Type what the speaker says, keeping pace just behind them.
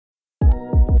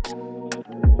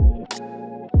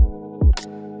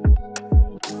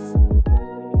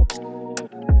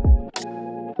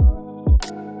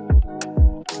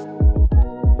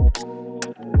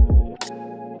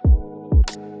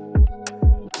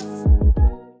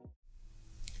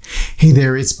Hey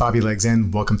there, it's Bobby Legs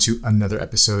and welcome to another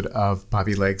episode of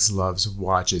Bobby Legs Loves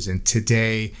Watches. And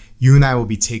today, you and I will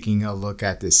be taking a look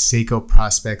at this SEIKO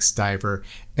Prospex diver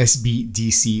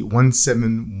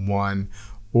SBDC171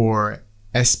 or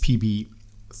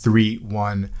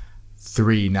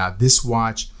SPB313. Now, this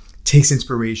watch takes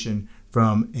inspiration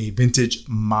from a vintage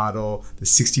model, the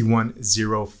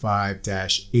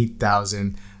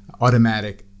 6105-8000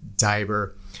 automatic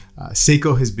diver.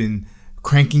 SEIKO has been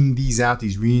cranking these out,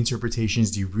 these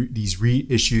reinterpretations, these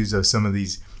reissues of some of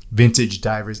these vintage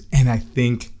divers, and I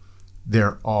think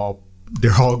they're all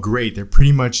great. They're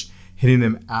pretty much hitting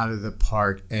them out of the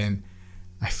park, and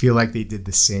I feel like they did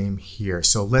the same here.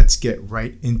 So let's get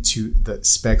right into the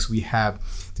specs. We have,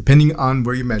 depending on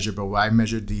where you measure, but I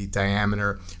measured the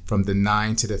diameter from the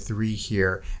 9 to the 3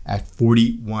 here at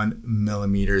 41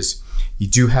 millimeters. You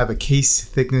do have a case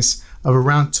thickness of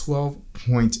around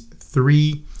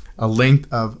 12.3, a length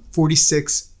of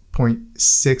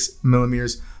 46.6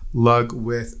 millimeters, lug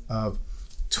width of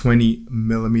 20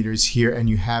 millimeters here, and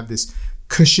you have this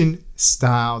cushion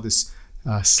style, this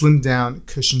slim down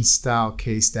cushion style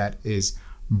case that is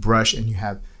brushed, and you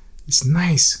have this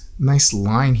nice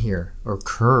line here, or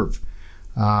curve,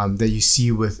 that you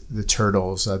see with the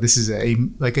turtles. This is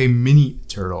like a mini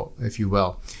turtle, if you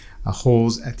will.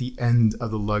 Holes at the end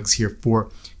of the lugs here for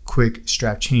quick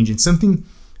strap change, and something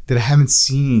that I haven't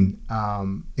seen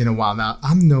in a while. Now,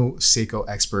 I'm no SEIKO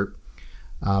expert,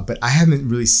 but I haven't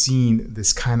really seen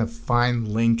this kind of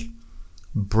fine link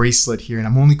bracelet here, and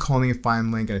I'm only calling it fine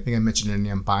link, and I think I mentioned it in the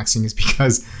unboxing, is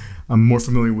because I'm more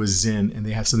familiar with Zin, and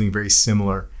they have something very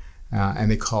similar, and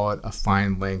they call it a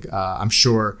fine link. I'm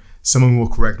sure someone will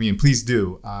correct me, and please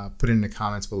do put it in the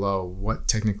comments below what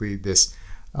technically this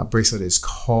bracelet is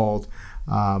called.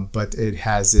 But it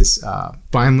has this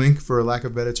fine link, for lack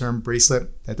of a better term, bracelet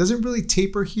that doesn't really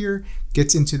taper here,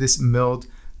 gets into this milled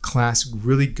clasp,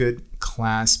 really good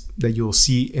clasp that you'll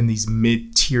see in these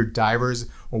mid-tier divers,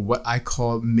 or what I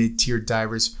call mid-tier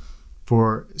divers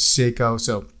for SEIKO.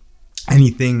 So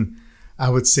anything, I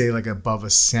would say, like above a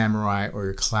samurai or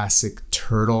your classic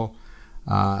turtle.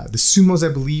 The sumos,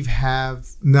 I believe, the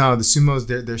sumos,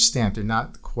 they're stamped. They're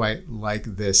not quite like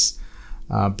this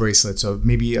bracelet, so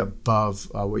maybe above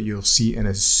what you'll see in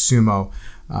a sumo,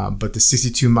 but the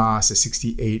 62 Mas, the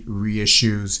 68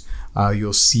 reissues,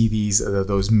 you'll see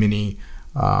those mini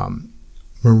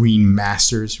Marine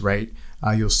Masters, right?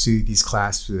 You'll see these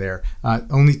clasps there.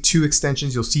 Only 2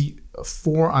 extensions. You'll see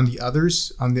 4 on the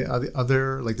others, on the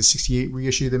other, like the 68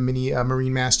 reissue, the mini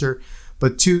Marine Master,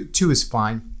 but two is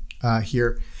fine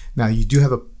here. Now, you do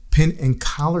have a pin and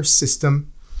collar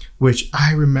system, which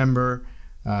I remember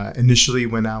initially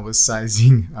when I was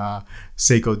sizing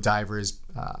SEIKO divers,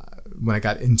 when I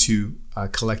got into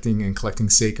collecting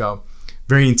SEIKO.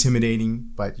 Very intimidating,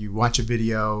 but you watch a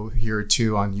video here or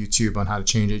two on YouTube on how to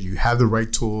change it. You have the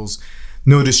right tools,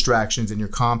 no distractions, and you're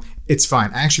calm. It's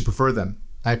fine. I actually prefer them.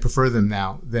 I prefer them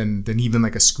now than even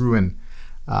like a screw-in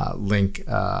link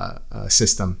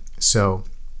system. So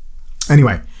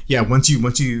anyway, yeah, once you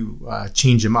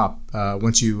change them up,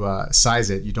 once you size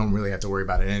it, you don't really have to worry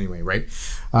about it anyway, right?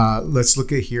 Let's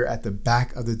look at here at the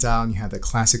back of the dial, and you have the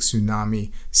classic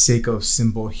Tsunami SEIKO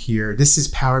symbol here. This is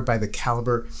powered by the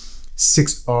Caliber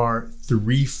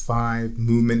 6R35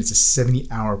 movement. It's a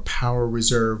 70-hour power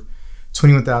reserve,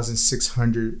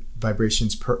 21,600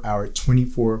 vibrations per hour,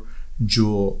 24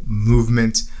 joule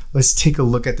movement. Let's take a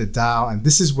look at the dial, and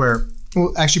this is where,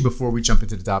 well, actually, before we jump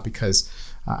into the dial, because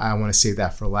I want to save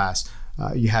that for last.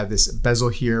 You have this bezel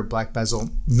here, black bezel,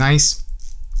 nice,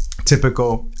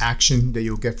 typical action that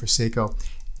you'll get for SEIKO,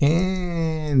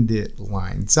 and it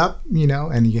lines up, you know,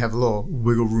 and you have a little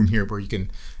wiggle room here where you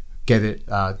can get it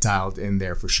dialed in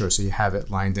there for sure. So you have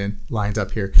it lined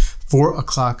up here. 4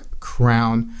 o'clock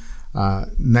crown,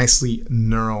 nicely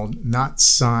knurled, not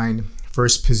signed.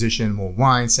 First position will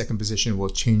wind, second position will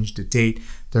change the date,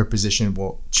 third position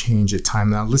will change the time.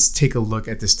 Now let's take a look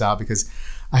at this dial, because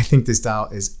I think this dial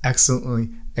is excellently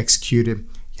executed.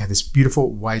 You have this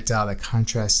beautiful white dial that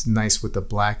contrasts nice with the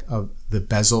black of the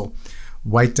bezel.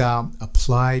 White dial,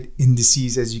 applied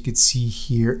indices, as you can see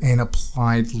here, and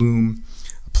applied lume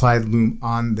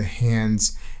on the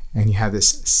hands, and you have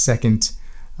this second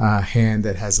hand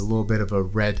that has a little bit of a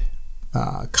red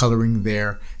coloring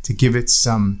there to give it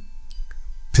some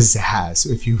pizzazz,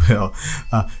 if you will.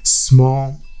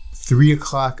 Small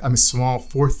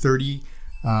 4:30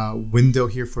 window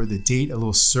here for the date, a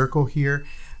little circle here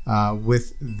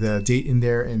with the date in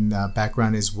there, and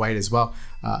background is white as well.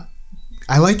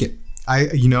 I like it.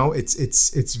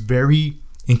 It's very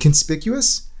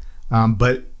inconspicuous,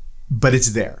 but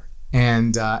it's there.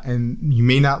 And you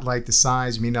may not like the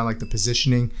size, you may not like the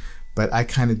positioning, but I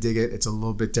kind of dig it. It's a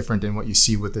little bit different than what you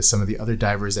see with some of the other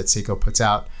divers that SEIKO puts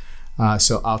out.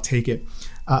 So I'll take it.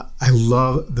 I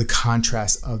love the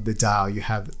contrast of the dial. You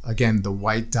have, again, the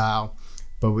white dial,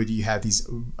 but you have these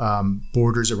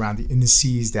borders around the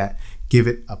indices that give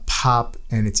it a pop,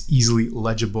 and it's easily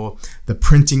legible. The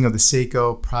printing of the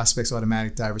SEIKO Prospex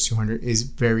Automatic Diver 200 is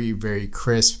very, very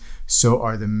crisp. So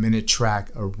are the minute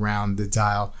track around the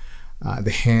dial.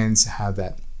 The hands have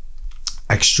that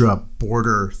extra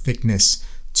border thickness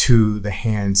to the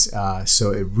hands,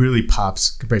 so it really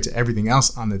pops compared to everything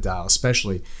else on the dial,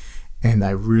 especially. And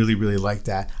I really, really like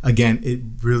that. Again,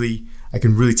 I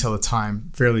can really tell the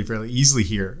time fairly easily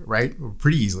here, right?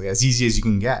 Pretty easily, as easy as you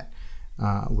can get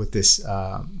with this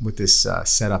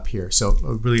setup here. So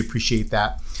I really appreciate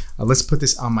that. Let's put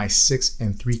this on my 6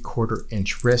 3/4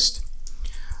 inch wrist.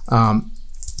 Now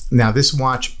this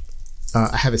watch,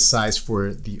 I have it sized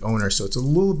for the owner, so it's a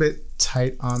little bit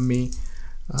tight on me.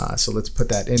 So let's put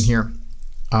that in here.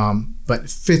 But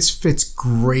fits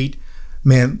great,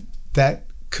 man. That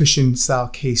cushion style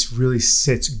case really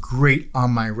sits great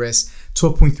on my wrist.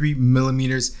 12.3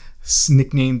 millimeters,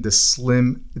 nicknamed the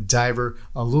Slim Diver,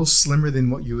 a little slimmer than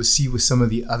what you will see with some of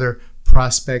the other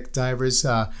Prospex divers.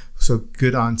 So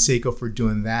good on SEIKO for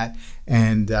doing that.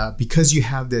 And because you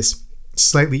have this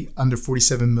slightly under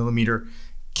 47 millimeter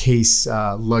case,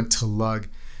 lug to lug,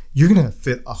 you're gonna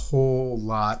fit a whole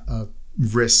lot of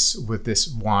wrists with this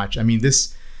watch. I mean,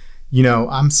 this, you know,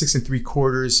 I'm 6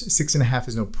 3/4, 6.5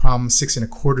 is no problem, 6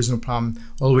 1/4 is no problem,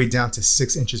 all the way down to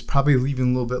 6 inches, probably even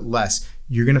a little bit less.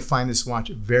 You're gonna find this watch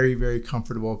very, very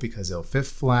comfortable because it'll fit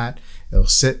flat, it'll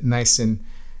sit nice and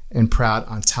proud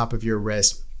on top of your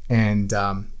wrist, and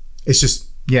it's just,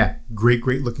 yeah, great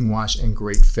looking watch and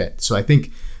great fit. So I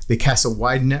think they cast a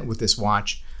wide net with this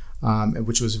watch,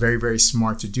 which was very, very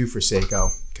smart to do for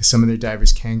SEIKO, because some of their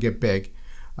divers can get big.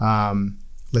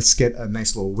 Let's get a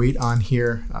nice little weight on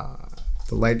here.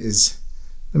 The light is,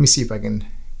 let me see if I can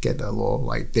get a little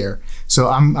light there. So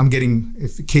I'm getting, in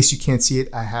case you can't see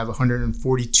it, I have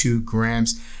 142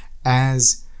 grams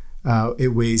as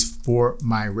it weighs for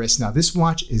my wrist. Now this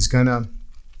watch is gonna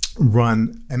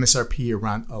run MSRP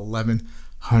around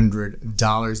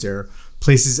 $1,100. There are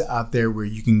places out there where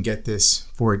you can get this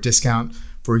for a discount.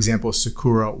 For example,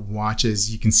 Sakura watches,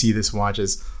 you can see this watch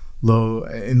is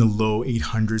in the low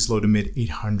 800s, low to mid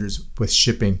 800s with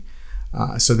shipping.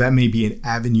 So that may be an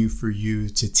avenue for you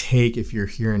to take if you're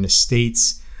here in the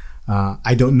States.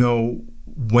 I don't know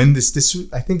when this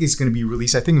I think it's going to be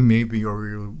released. I think it may be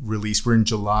released. We're in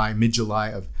July, mid-July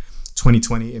of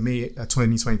 2020. It may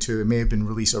 2022. It may have been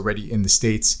released already in the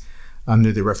States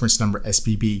under the reference number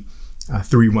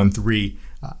SPB313.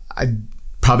 I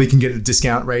probably can get a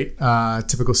discount, right?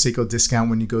 Typical SEIKO discount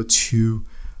when you go to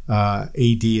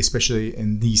AD, especially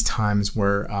in these times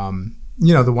where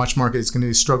you know, the watch market is going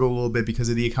to struggle a little bit because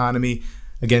of the economy.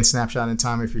 Again, snapshot in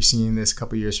time, if you're seeing this a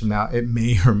couple years from now, it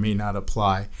may or may not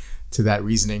apply to that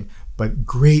reasoning. But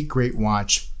great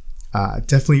watch.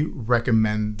 Definitely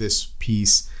recommend this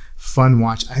piece. Fun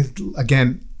watch.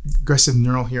 Again, aggressive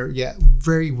knurl here. Yeah,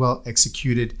 very well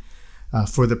executed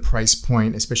for the price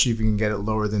point, especially if you can get it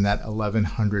lower than that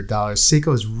 $1,100.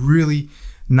 SEIKO is really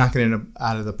knocking it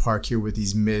out of the park here with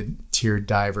these mid-tier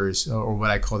divers, or what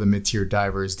I call the mid-tier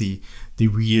divers, the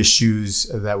reissues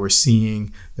that we're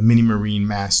seeing, the Mini Marine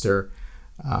Master,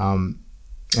 and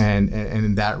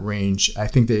in that range. I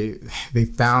think they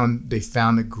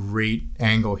found a great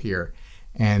angle here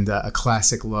and a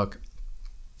classic look,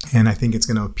 and I think it's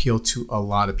going to appeal to a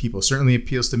lot of people. Certainly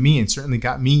appeals to me, and certainly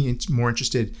got me more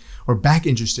interested, or back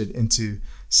interested into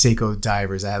SEIKO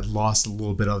divers. I had lost a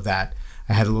little bit of that.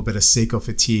 I had a little bit of SEIKO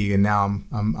fatigue, and now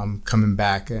I'm coming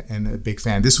back and a big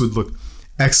fan. This would look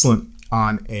excellent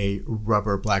on a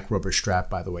black rubber strap,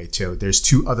 by the way, too. There's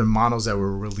 2 other models that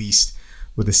were released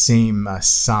with the same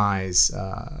size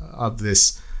of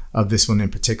this one in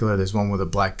particular. There's one with a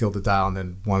black gilded dial, and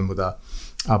then one with a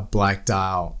black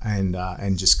dial,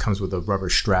 and just comes with a rubber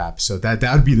strap. So that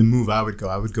would be the move I would go.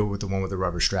 I would go with the one with the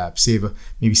rubber strap.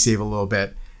 Maybe save a little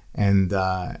bit, and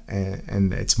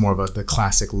it's more of the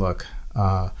classic look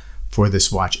for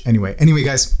this watch. Anyway,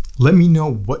 guys, let me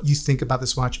know what you think about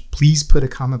this watch. Please put a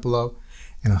comment below,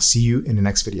 and I'll see you in the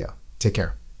next video. Take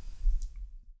care.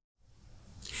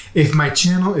 If my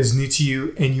channel is new to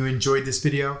you and you enjoyed this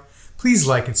video, please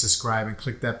like and subscribe and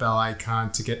click that bell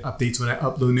icon to get updates when I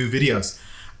upload new videos.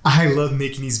 I love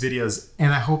making these videos,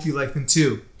 and I hope you like them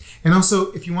too. And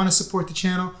also, if you want to support the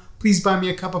channel, please buy me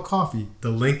a cup of coffee. The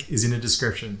link is in the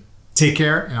description. Take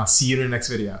care, and I'll see you in the next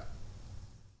video.